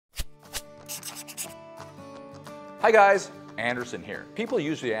Hi guys, Anderson here. People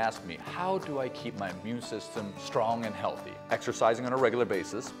usually ask me, how do I keep my immune system strong and healthy? Exercising on a regular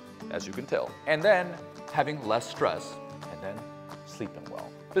basis, as you can tell, and then having less stress, and then sleeping well.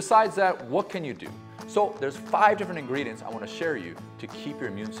 Besides that, what can you do? So there's 5 different ingredients I want to share you to keep your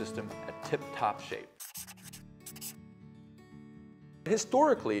immune system at tip-top shape.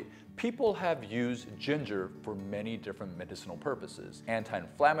 Historically, people have used ginger for many different medicinal purposes.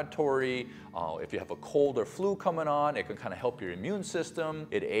 Anti-inflammatory, if you have a cold or flu coming on, it can kind of help your immune system.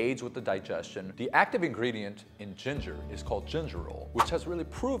 It aids with the digestion. The active ingredient in ginger is called gingerol, which has really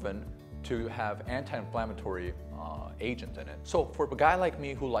proven to have anti-inflammatory agent in it. So for a guy like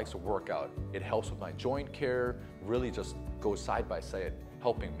me who likes to work out, it helps with my joint care, really just goes side by side,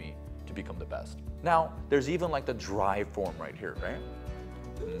 helping me to become the best. Now, there's even like the dry form right here, right?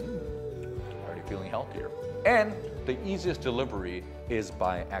 Already feeling healthier. And the easiest delivery is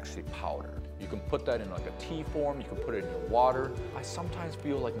by actually powder. You can put that in like a tea form, you can put it in your water. I sometimes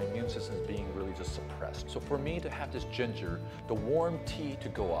feel like my immune system is being really just suppressed. So for me to have this ginger, the warm tea to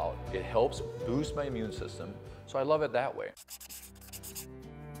go out, it helps boost my immune system. So I love it that way.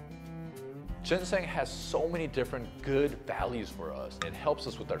 Ginseng has so many different good values for us. It helps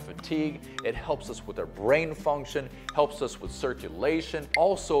us with our fatigue, it helps us with our brain function, helps us with circulation.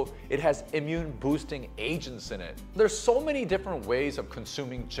 Also, it has immune boosting agents in it. There's so many different ways of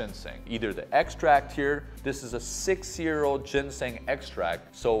consuming ginseng. Either the extract here, this is a 6-year-old ginseng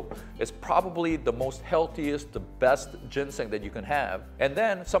extract, so it's probably the most healthiest, the best ginseng that you can have. And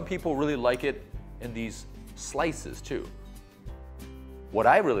then some people really like it in these slices too. What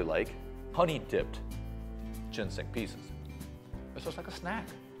I really like, honey dipped ginseng pieces. It's just like a snack.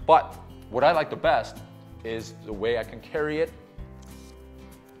 But what I like the best is the way I can carry it,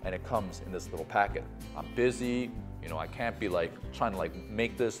 and it comes in this little packet. I'm busy, you know, I can't be like trying to like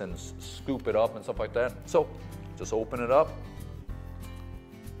make this and scoop it up and stuff like that. So just open it up.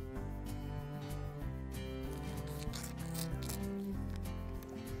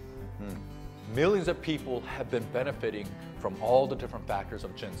 Millions of people have been benefiting from all the different factors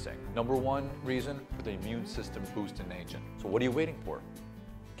of ginseng. Number one reason, for the immune system boosting agent. So what are you waiting for?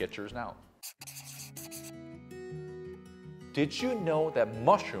 Get yours now. Did you know that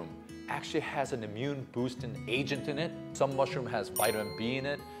mushroom actually has an immune boosting agent in it? Some mushroom has vitamin B in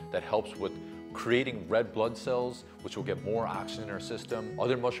it that helps with creating red blood cells, which will get more oxygen in our system.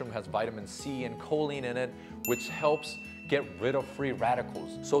 Other mushroom has vitamin C and choline in it, which helps get rid of free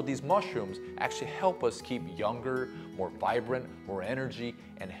radicals. So these mushrooms actually help us keep younger, more vibrant, more energy,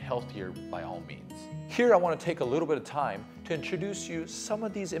 and healthier by all means. Here I want to take a little bit of time to introduce you some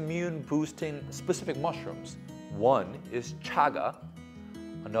of these immune boosting specific mushrooms. One is chaga,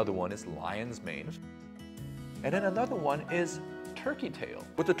 another one is lion's mane, and then another one is turkey tail.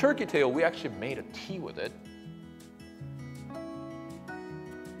 With the turkey tail, we actually made a tea with it.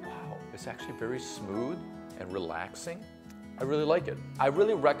 Wow, it's actually very smooth and relaxing. I really like it. I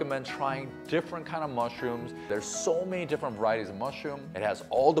really recommend trying different kind of mushrooms. There's so many different varieties of mushroom. It has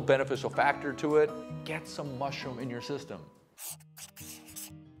all the beneficial factor to it. Get some mushroom in your system.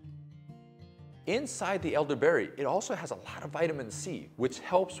 Inside the elderberry, it also has a lot of vitamin C, which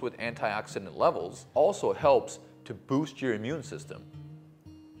helps with antioxidant levels, also helps to boost your immune system.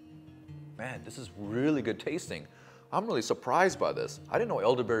 Man, this is really good tasting. I'm really surprised by this. I didn't know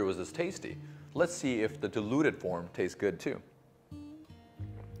elderberry was this tasty. Let's see if the diluted form tastes good too.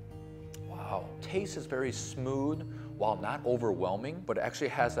 Wow, taste is very smooth while not overwhelming, but it actually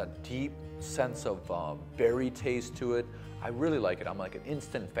has that deep sense of berry taste to it. I really like it. I'm like an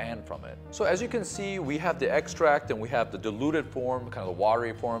instant fan from it. So as you can see, we have the extract and we have the diluted form, kind of the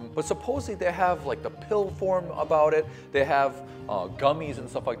watery form, but supposedly they have like the pill form about it. They have gummies and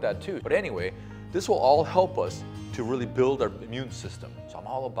stuff like that too. But anyway, this will all help us to really build our immune system. So I'm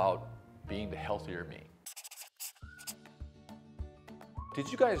all about being the healthier me. Did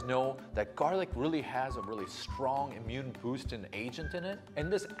you guys know that garlic really has a really strong immune boosting agent in it?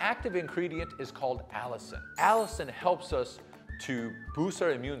 And this active ingredient is called allicin. Allicin helps us to boost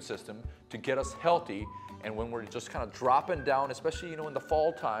our immune system, to get us healthy, and when we're just kind of dropping down, especially, you know, in the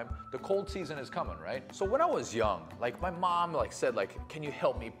fall time, the cold season is coming, right? So when I was young, like my mom said, can you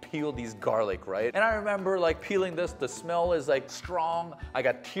help me peel these garlic, right? And I remember like peeling this, the smell is like strong. I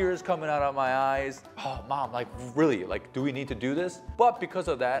got tears coming out of my eyes. Oh, Mom, like really, like do we need to do this? But because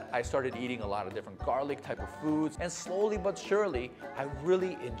of that, I started eating a lot of different garlic type of foods, and slowly but surely, I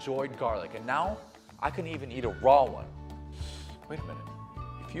really enjoyed garlic. And now I can even eat a raw one. Wait a minute.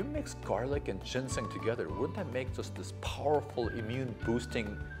 If you mix garlic and ginseng together, wouldn't that make just this powerful immune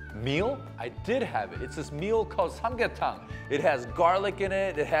boosting meal? I did have it. It's this meal called CheongKwanJang. It has garlic in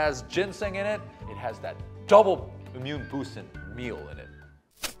it, it has ginseng in it, it has that double immune boosting meal in it.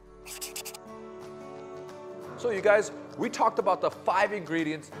 So you guys, we talked about the 5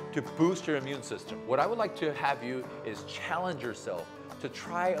 ingredients to boost your immune system. What I would like to have you is challenge yourself to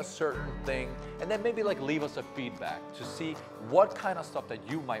try a certain thing and then maybe like leave us a feedback to see what kind of stuff that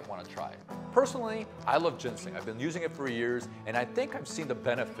you might want to try. Personally, I love ginseng. I've been using it for years and I think I've seen the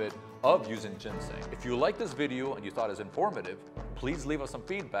benefit of using ginseng. If you like this video and you thought it was informative, please leave us some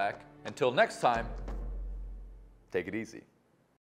feedback. Until next time, take it easy.